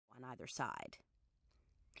either side.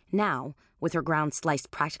 Now, with her ground sliced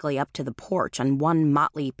practically up to the porch on one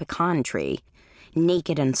motley pecan tree,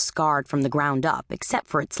 naked and scarred from the ground up except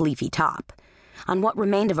for its leafy top, on what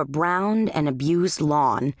remained of a browned and abused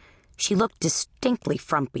lawn, she looked distinctly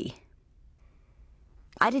frumpy.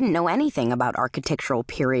 I didn't know anything about architectural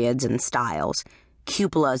periods and styles,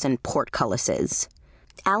 cupolas and portcullises.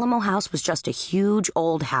 Alamo House was just a huge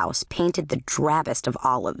old house painted the drabbest of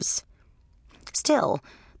olives. Still,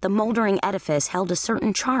 the moldering edifice held a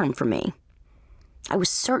certain charm for me. I was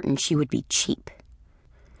certain she would be cheap.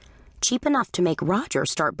 Cheap enough to make Roger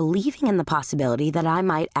start believing in the possibility that I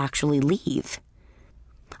might actually leave.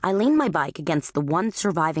 I leaned my bike against the one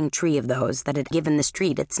surviving tree of those that had given the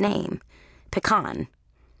street its name, Pecan,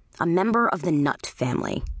 a member of the nut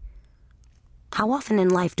family. How often in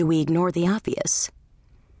life do we ignore the obvious?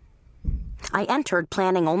 I entered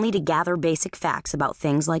planning only to gather basic facts about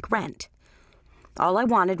things like rent. All I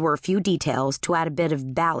wanted were a few details to add a bit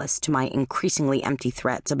of ballast to my increasingly empty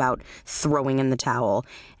threats about throwing in the towel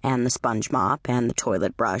and the sponge mop and the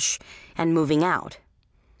toilet brush and moving out.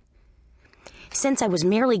 Since I was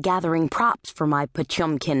merely gathering props for my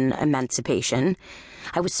Potemkin emancipation,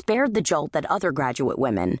 I was spared the jolt that other graduate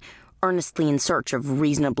women, earnestly in search of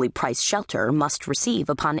reasonably priced shelter, must receive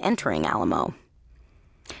upon entering Alamo.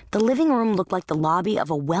 The living room looked like the lobby of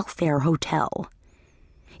a welfare hotel.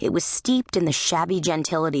 It was steeped in the shabby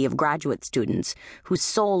gentility of graduate students whose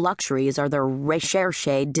sole luxuries are their recherche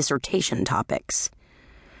dissertation topics.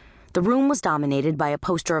 The room was dominated by a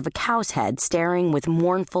poster of a cow's head staring with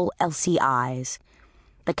mournful Elsie eyes.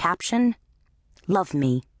 The caption, "Love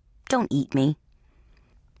me, don't eat me."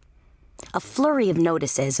 A flurry of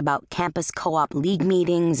notices about campus co-op league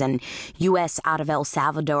meetings and U.S. out of El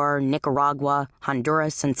Salvador, Nicaragua,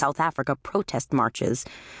 Honduras, and South Africa protest marches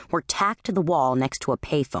were tacked to the wall next to a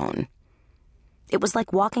payphone. It was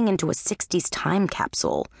like walking into a 60s time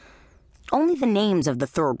capsule. Only the names of the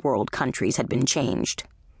third world countries had been changed.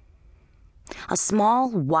 A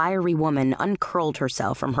small, wiry woman uncurled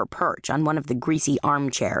herself from her perch on one of the greasy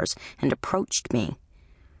armchairs and approached me.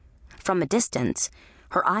 From a distance,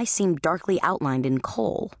 her eyes seemed darkly outlined in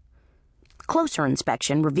kohl. Closer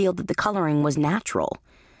inspection revealed that the coloring was natural.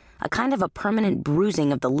 A kind of a permanent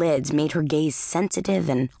bruising of the lids made her gaze sensitive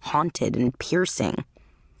and haunted and piercing.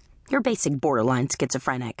 Your basic borderline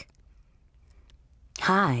schizophrenic.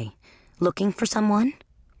 "Hi, looking for someone?"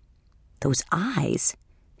 Those eyes,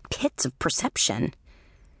 pits of perception.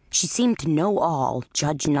 She seemed to know all,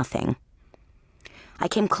 judge nothing. I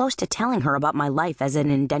came close to telling her about my life as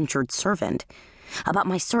an indentured servant, about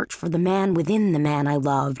my search for the man within the man I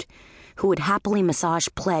loved, who would happily massage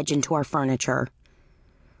pledge into our furniture.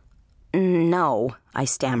 "No," I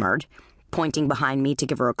stammered, pointing behind me to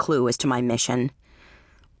give her a clue as to my mission.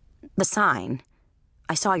 "The sign.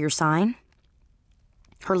 I saw your sign."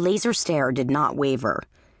 Her laser stare did not waver.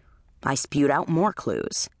 I spewed out more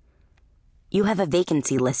clues. "You have a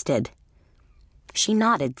vacancy listed." She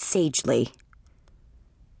nodded sagely.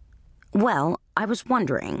 "Well, I was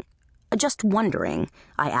wondering, just wondering,"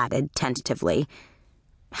 I added tentatively,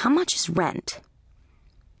 "how much is rent?"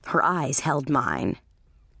 Her eyes held mine.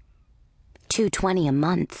 $220 a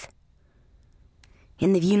month.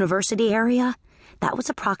 In the university area, that was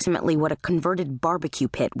approximately what a converted barbecue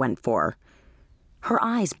pit went for. Her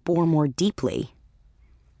eyes bore more deeply.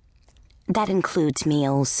 "That includes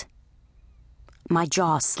meals." My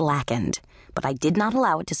jaw slackened, but I did not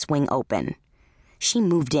allow it to swing open. She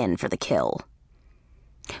moved in for the kill.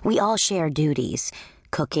 "We all share duties.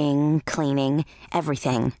 Cooking, cleaning,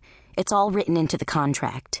 everything. It's all written into the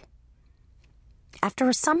contract." After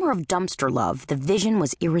a summer of dumpster love, the vision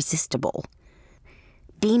was irresistible.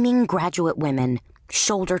 Beaming graduate women,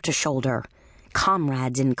 shoulder to shoulder,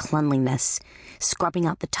 comrades in cleanliness, scrubbing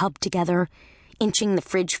out the tub together, inching the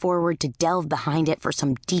fridge forward to delve behind it for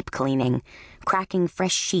some deep cleaning, cracking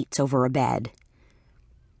fresh sheets over a bed.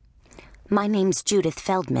 "My name's Judith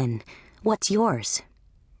Feldman. What's yours?"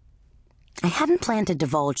 I hadn't planned to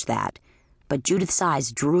divulge that, but Judith's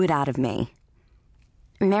eyes drew it out of me.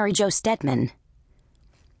 "Mary Jo Stedman."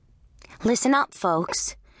 "Listen up,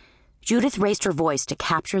 folks." Judith raised her voice to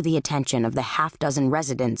capture the attention of the half-dozen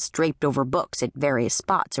residents draped over books at various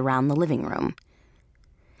spots around the living room.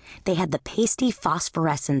 They had the pasty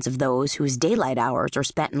phosphorescence of those whose daylight hours are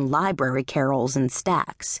spent in library carols and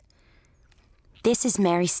stacks. "This is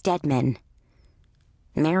Mary Stedman."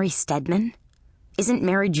 Mary Stedman? Isn't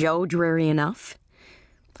Mary Jo dreary enough?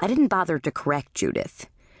 I didn't bother to correct Judith.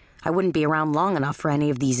 I wouldn't be around long enough for any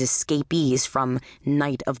of these escapees from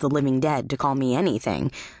Night of the Living Dead to call me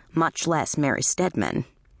anything, much less Mary Stedman.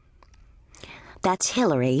 "That's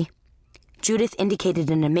Hillary. Judith indicated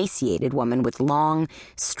an emaciated woman with long,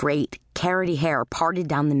 straight, carroty hair parted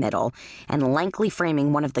down the middle and lankly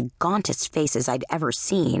framing one of the gauntest faces I'd ever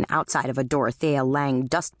seen outside of a Dorothea Lange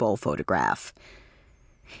Dust Bowl photograph.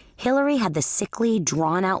 Hillary had the sickly,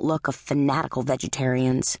 drawn-out look of fanatical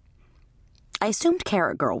vegetarians. I assumed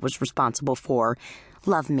Carrot Girl was responsible for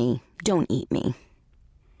love me, don't eat me.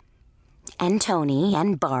 And Tony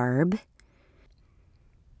and Barb.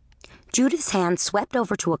 Judith's hand swept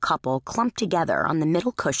over to a couple clumped together on the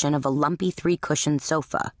middle cushion of a lumpy 3-cushion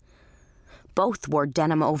sofa. Both wore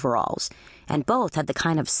denim overalls, and both had the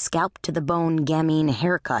kind of scalp-to-the-bone gamine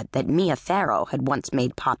haircut that Mia Farrow had once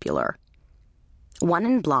made popular. One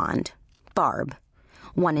in blonde, Barb.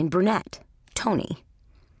 One in brunette, Tony.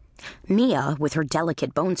 Mia, with her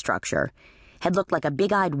delicate bone structure, had looked like a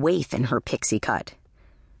big-eyed waif in her pixie cut.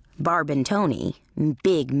 Barb and Tony,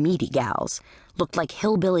 big, meaty gals, looked like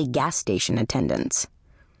hillbilly gas station attendants.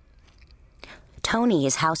 Tony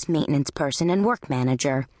is house maintenance person and work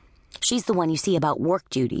manager. She's the one you see about work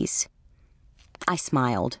duties. I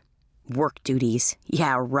smiled. Work duties.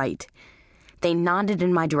 Yeah, right. They nodded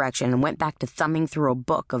in my direction and went back to thumbing through a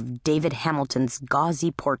book of David Hamilton's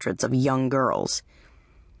gauzy portraits of young girls.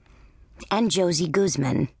 And Josie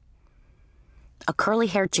Guzman. A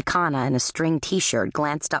curly-haired Chicana in a string t-shirt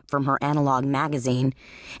glanced up from her analog magazine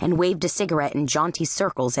and waved a cigarette in jaunty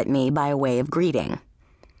circles at me by way of greeting.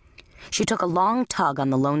 She took a long tug on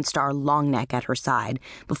the Lone Star long neck at her side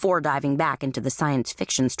before diving back into the science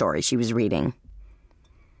fiction story she was reading.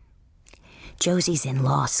 Josie's in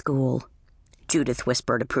law school, Judith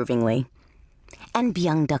whispered approvingly. And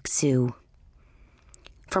Byung-Duk-Soo.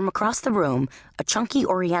 From across the room, a chunky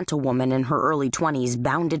Oriental woman in her early 20s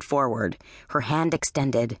bounded forward, her hand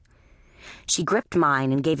extended. She gripped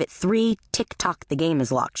mine and gave it 3 tick-tock the game is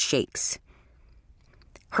locked shakes.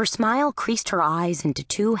 Her smile creased her eyes into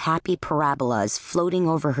 2 happy parabolas floating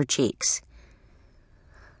over her cheeks.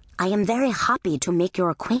 I am very happy to make your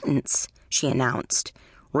acquaintance, she announced,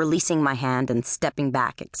 releasing my hand and stepping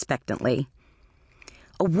back expectantly.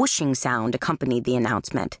 A whooshing sound accompanied the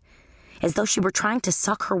announcement, as though she were trying to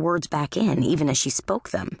suck her words back in even as she spoke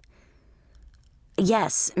them.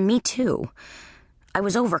 Yes, me too. I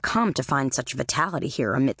was overcome to find such vitality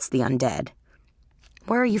here amidst the undead.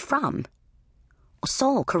 Where are you from?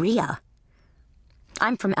 Seoul, Korea.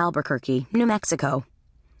 I'm from Albuquerque, New Mexico.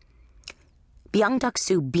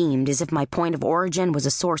 Byung-Duk-Soo beamed as if my point of origin was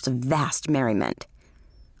a source of vast merriment.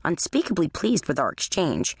 Unspeakably pleased with our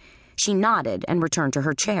exchange, she nodded and returned to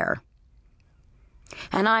her chair.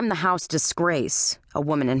 And I'm the house disgrace, a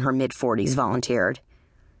woman in her mid-40s volunteered.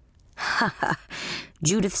 Ha ha,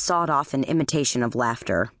 Judith sawed off an imitation of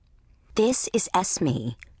laughter. This is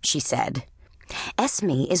Esme, she said.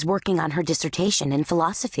 Esme is working on her dissertation in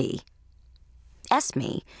philosophy.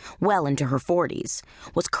 Esme, well into her 40s,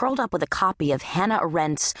 was curled up with a copy of Hannah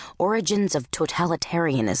Arendt's Origins of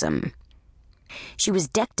Totalitarianism. She was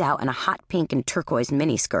decked out in a hot pink and turquoise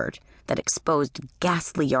miniskirt that exposed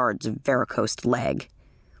ghastly yards of varicosed leg.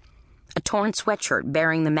 A torn sweatshirt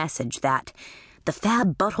bearing the message that the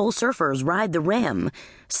fab butthole surfers ride the rim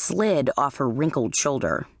slid off her wrinkled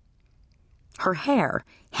shoulder. Her hair,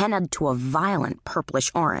 hennaed to a violent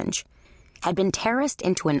purplish orange, had been terraced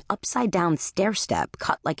into an upside-down stair-step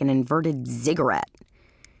cut like an inverted ziggurat.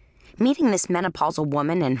 Meeting this menopausal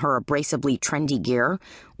woman in her abrasively trendy gear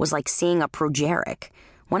was like seeing a progeric,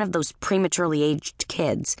 one of those prematurely aged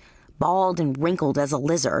kids, bald and wrinkled as a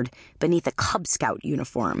lizard, beneath a Cub Scout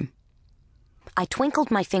uniform. I twinkled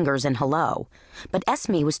my fingers in hello, but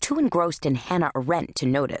Esme was too engrossed in Hannah Arendt to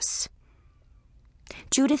notice.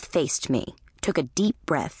 Judith faced me, took a deep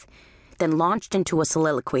breath, then launched into a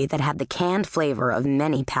soliloquy that had the canned flavor of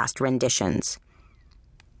many past renditions.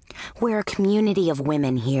 We're a community of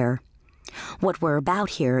women here. What we're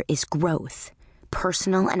about here is growth,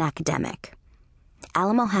 personal and academic.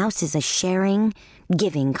 Alamo House is a sharing,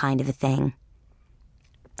 giving kind of a thing.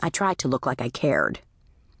 I tried to look like I cared.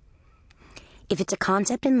 If it's a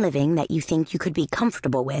concept in living that you think you could be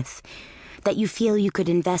comfortable with, that you feel you could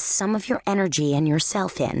invest some of your energy and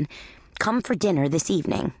yourself in, come for dinner this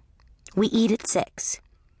evening. We eat at 6.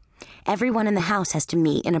 Everyone in the house has to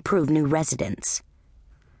meet and approve new residents.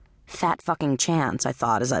 Fat fucking chance, I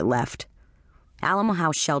thought as I left. Alamo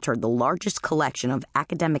House sheltered the largest collection of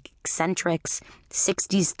academic eccentrics,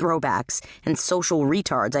 60s throwbacks, and social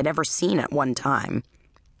retards I'd ever seen at one time.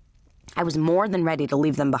 I was more than ready to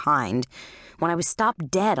leave them behind when I was stopped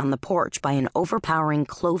dead on the porch by an overpowering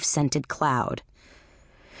clove-scented cloud.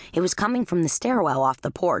 It was coming from the stairwell off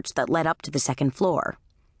the porch that led up to the second floor.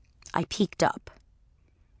 I peeked up.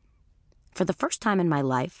 For the first time in my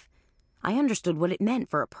life, I understood what it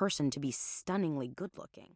meant for a person to be stunningly good-looking.